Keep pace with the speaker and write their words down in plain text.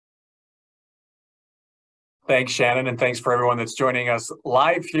Thanks, Shannon, and thanks for everyone that's joining us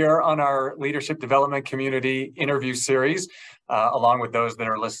live here on our Leadership Development Community interview series, along with those that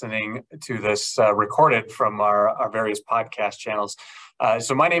are listening to this recorded from our various podcast channels.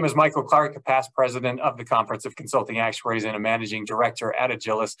 So my name is Michael Clark, a past president of the Conference of Consulting Actuaries and a managing director at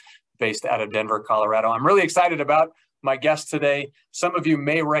Agilus, based out of Denver, Colorado. I'm really excited about my guest today. Some of you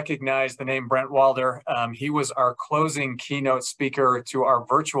may recognize the name Brent Walder. He was our closing keynote speaker to our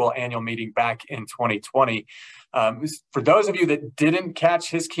virtual annual meeting back in 2020. For those of you that didn't catch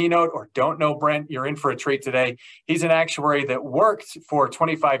his keynote or don't know Brent, you're in for a treat today. He's an actuary that worked for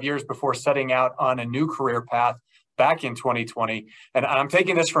 25 years before setting out on a new career path back in 2020. And I'm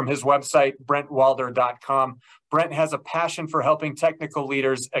taking this from his website, brentwalder.com. Brent has a passion for helping technical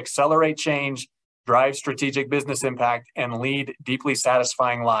leaders accelerate change, drive strategic business impact, and lead deeply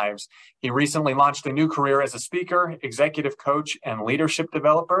satisfying lives. He recently launched a new career as a speaker, executive coach, and leadership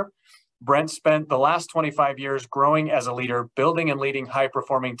developer. Brent spent the last 25 years growing as a leader, building and leading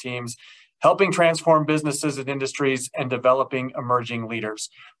high-performing teams, helping transform businesses and industries, and developing emerging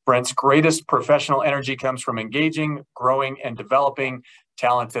leaders. Brent's greatest professional energy comes from engaging, growing, and developing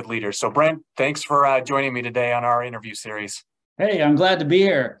talented leaders. So Brent, thanks for joining me today on our interview series. Hey, I'm glad to be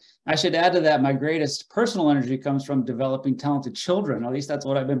here. I should add to that, my greatest personal energy comes from developing talented children. At least that's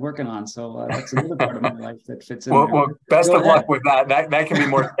what I've been working on. So that's another part of my life that fits in. Well, best of luck with that. That can be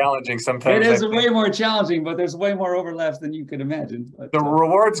more challenging sometimes. It is way more challenging, but there's way more overlaps than you could imagine. But, the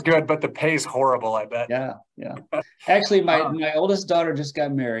reward's good, but the pay's horrible, I bet. Yeah. Actually, my oldest daughter just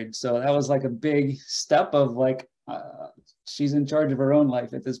got married. So that was like a big step of she's in charge of her own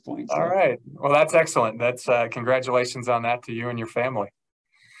life at this point. So. All right. Well, that's excellent. That's congratulations on that to you and your family.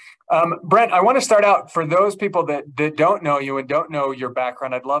 Brent, I want to start out for those people that don't know you and don't know your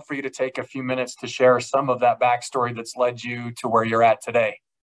background. I'd love for you to take a few minutes to share some of that backstory that's led you to where you're at today.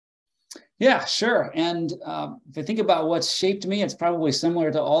 Yeah, sure. And if I think about what's shaped me, it's probably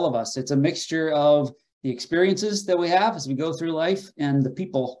similar to all of us. It's a mixture of the experiences that we have as we go through life and the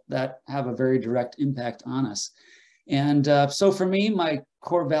people that have a very direct impact on us. And so for me, my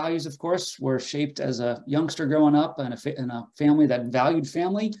core values, of course, were shaped as a youngster growing up in a family that valued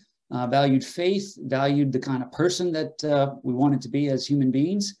family, valued faith, valued the kind of person that we wanted to be as human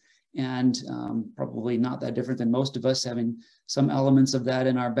beings, and probably not that different than most of us, having some elements of that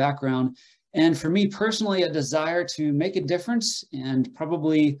in our background. And for me personally, a desire to make a difference and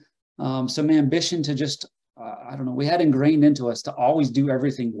probably some ambition to just, we had ingrained into us to always do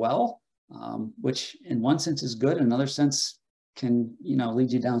everything well. Which in one sense is good, in another sense can,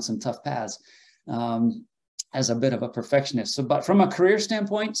 lead you down some tough paths as a bit of a perfectionist. So, but from a career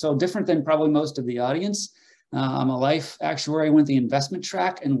standpoint, so different than probably most of the audience, I'm a life actuary, went the investment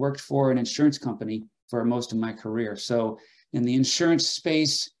track and worked for an insurance company for most of my career. So in the insurance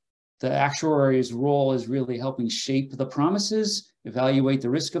space, the actuary's role is really helping shape the promises, evaluate the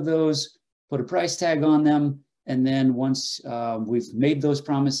risk of those, put a price tag on them. And then once we've made those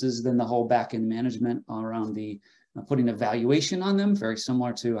promises, then the whole back-end management around the putting a valuation on them, very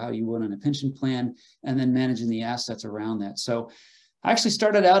similar to how you would on a pension plan, and then managing the assets around that. So I actually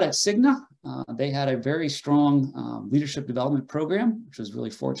started out at Cigna. They had a very strong leadership development program, which was really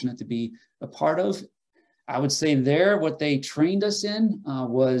fortunate to be a part of. I would say what they trained us in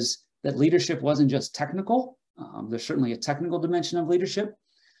was that leadership wasn't just technical. There's certainly a technical dimension of leadership,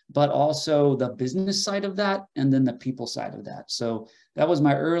 but also the business side of that, and then the people side of that. So that was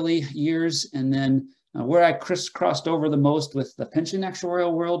my early years. And then where I crisscrossed over the most with the pension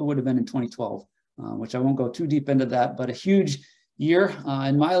actuarial world would have been in 2012, which I won't go too deep into that, but a huge year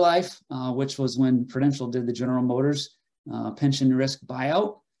in my life, which was when Prudential did the General Motors pension risk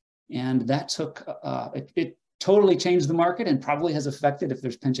buyout. And that took, it totally changed the market and probably has affected, if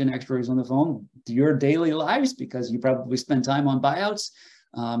there's pension actuaries on the phone, your daily lives, because you probably spend time on buyouts.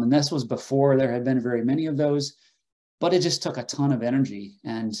 And this was before there had been very many of those, but it just took a ton of energy,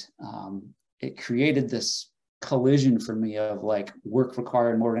 and it created this collision for me of work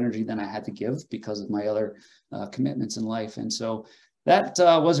required more energy than I had to give because of my other commitments in life. And so that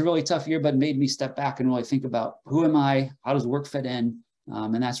was a really tough year, but made me step back and really think about who am I, how does work fit in?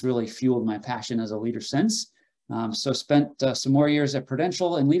 And that's really fueled my passion as a leader since. So spent some more years at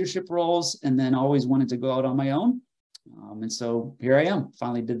Prudential in leadership roles, and then always wanted to go out on my own. And so here I am,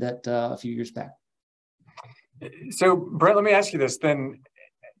 finally did that a few years back. So Brent, let me ask you this then,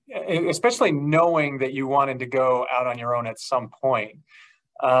 especially knowing that you wanted to go out on your own at some point,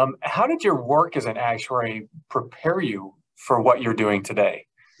 how did your work as an actuary prepare you for what you're doing today?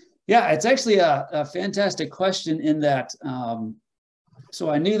 Yeah, it's actually a fantastic question in that, so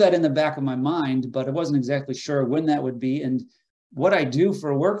I knew that in the back of my mind, but I wasn't exactly sure when that would be. And what I do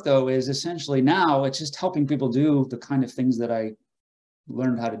for work, though, is essentially now it's just helping people do the kind of things that I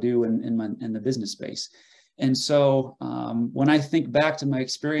learned how to do in the business space. And so when I think back to my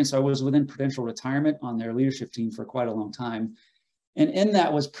experience, I was within Prudential Retirement on their leadership team for quite a long time. And in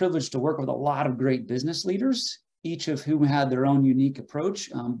that was privileged to work with a lot of great business leaders, each of whom had their own unique approach,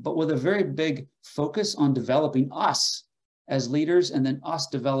 but with a very big focus on developing us as leaders and then us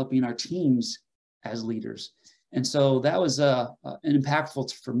developing our teams as leaders. And so that was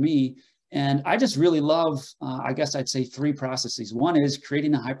impactful for me. And I just really love, I guess I'd say 3 processes. One is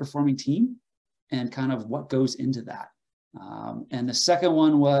creating a high-performing team and kind of what goes into that. And the second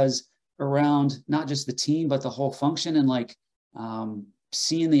one was around not just the team, but the whole function and like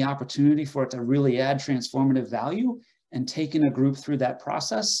seeing the opportunity for it to really add transformative value and taking a group through that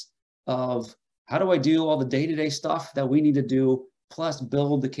process of how do I do all the day-to-day stuff that we need to do, plus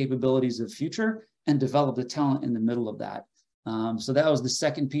build the capabilities of the future and develop the talent in the middle of that. So that was the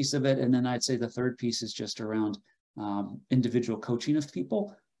second piece of it. And then I'd say the third piece is just around individual coaching of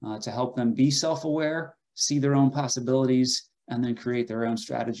people to help them be self-aware, see their own possibilities, and then create their own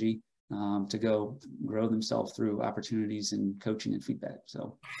strategy to go grow themselves through opportunities and coaching and feedback.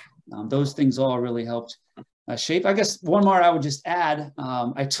 So those things all really helped shape. I guess one more I would just add,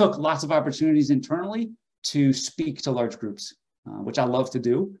 I took lots of opportunities internally to speak to large groups, which I love to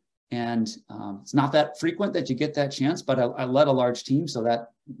do. And it's not that frequent that you get that chance, but I led a large team, so that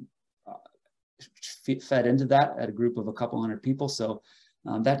fed into that at a group of a couple hundred people. So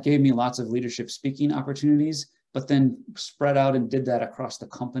that gave me lots of leadership speaking opportunities, but then spread out and did that across the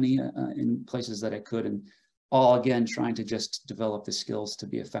company in places that I could, and all again trying to just develop the skills to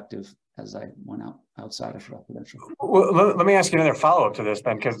be effective as I went outside of Prudential. Well, let me ask you another follow-up to this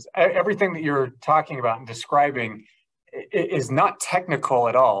then, because everything that you're talking about and describing is not technical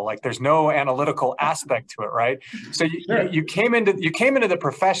at all. Like there's no analytical aspect to it, right? So you came into the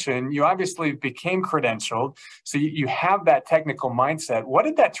profession, you obviously became credentialed, so you have that technical mindset. What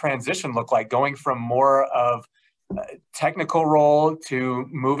did that transition look like, going from more of a technical role to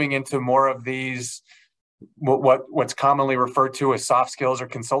moving into more of these what's commonly referred to as soft skills or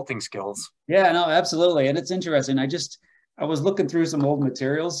consulting skills? Yeah, no, absolutely. And it's interesting. I was looking through some old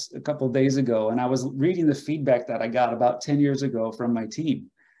materials a couple of days ago, and I was reading the feedback that I got about 10 years ago from my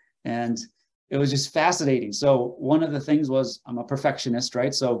team. And it was just fascinating. So one of the things was I'm a perfectionist,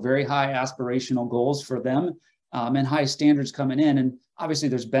 right? So very high aspirational goals for them and high standards coming in. And obviously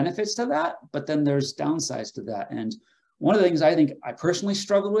there's benefits to that, but then there's downsides to that. And one of the things I think I personally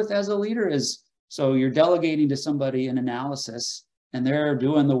struggled with as a leader is, so you're delegating to somebody an analysis and they're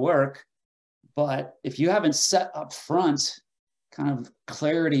doing the work. But if you haven't set up front kind of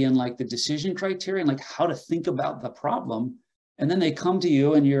clarity in like the decision criteria and like how to think about the problem, and then they come to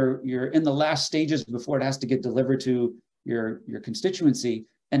you and you're in the last stages before it has to get delivered to your constituency,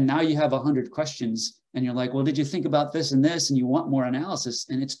 and now you have 100 questions and you're like, well, did you think about this and this, and you want more analysis,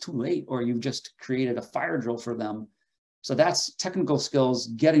 and it's too late, or you've just created a fire drill for them. So that's technical skills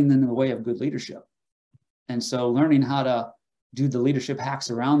getting in the way of good leadership. And so learning how to do the leadership hacks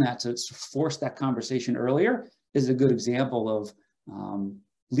around that to force that conversation earlier is a good example of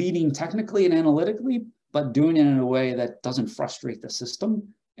leading technically and analytically, but doing it in a way that doesn't frustrate the system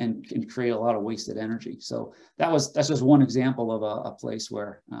and can create a lot of wasted energy. So that's just one example of a place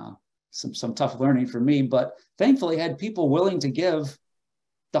where some tough learning for me, but thankfully had people willing to give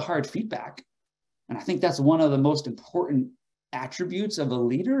the hard feedback. And I think that's one of the most important attributes of a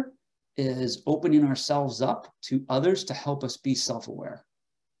leader, is opening ourselves up to others to help us be self-aware.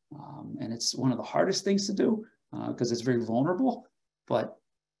 And it's one of the hardest things to do because it's very vulnerable. But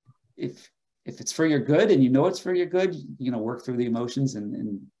if it's for your good and you know it's for your good, you know, work through the emotions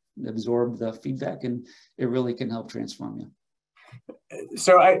and absorb the feedback, and it really can help transform you.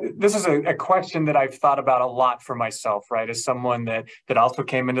 So this is a question that I've thought about a lot for myself, right? As someone that also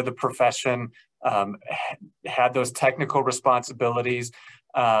came into the profession, had those technical responsibilities.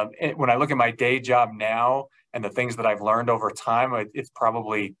 When I look at my day job now and the things that I've learned over time, it's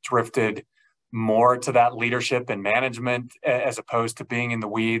probably drifted more to that leadership and management as opposed to being in the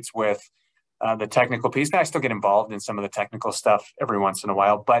weeds with the technical piece. And I still get involved in some of the technical stuff every once in a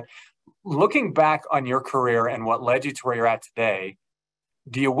while. But looking back on your career and what led you to where you're at today,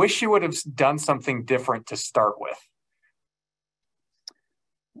 do you wish you would have done something different to start with?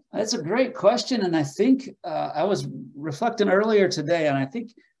 That's a great question. And I think I was reflecting earlier today, and I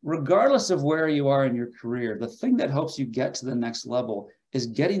think regardless of where you are in your career, the thing that helps you get to the next level is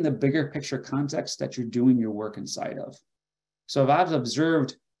getting the bigger picture context that you're doing your work inside of. So if I've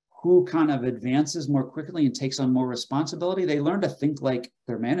observed who kind of advances more quickly and takes on more responsibility, they learn to think like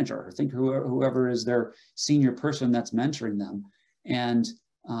their manager, or think whoever is their senior person that's mentoring them. And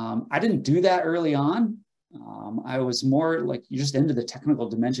I didn't do that early on. I was more like, you're just into the technical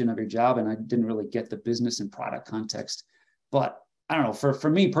dimension of your job, and I didn't really get the business and product context. But I don't know, for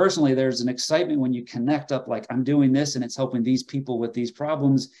me personally, there's an excitement when you connect up, like, I'm doing this and it's helping these people with these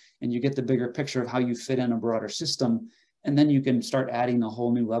problems, and you get the bigger picture of how you fit in a broader system. And then you can start adding a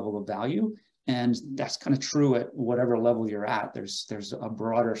whole new level of value. And that's kind of true at whatever level you're at. There's a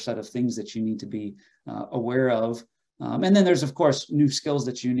broader set of things that you need to be aware of. And then there's, of course, new skills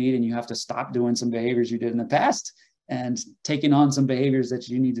that you need, and you have to stop doing some behaviors you did in the past and taking on some behaviors that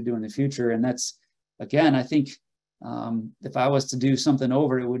you need to do in the future. And that's, again, I think if I was to do something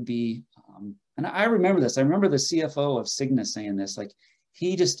over, it would be, and I remember this, I remember the CFO of Cigna saying this, like,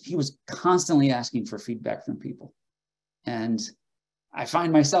 he was constantly asking for feedback from people. And I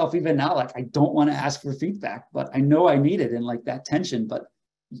find myself even now, like, I don't want to ask for feedback, but I know I need it, and like that tension, but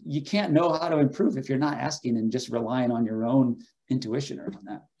you can't know how to improve if you're not asking and just relying on your own intuition or on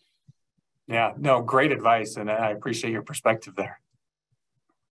that. Yeah, no, great advice. And I appreciate your perspective there.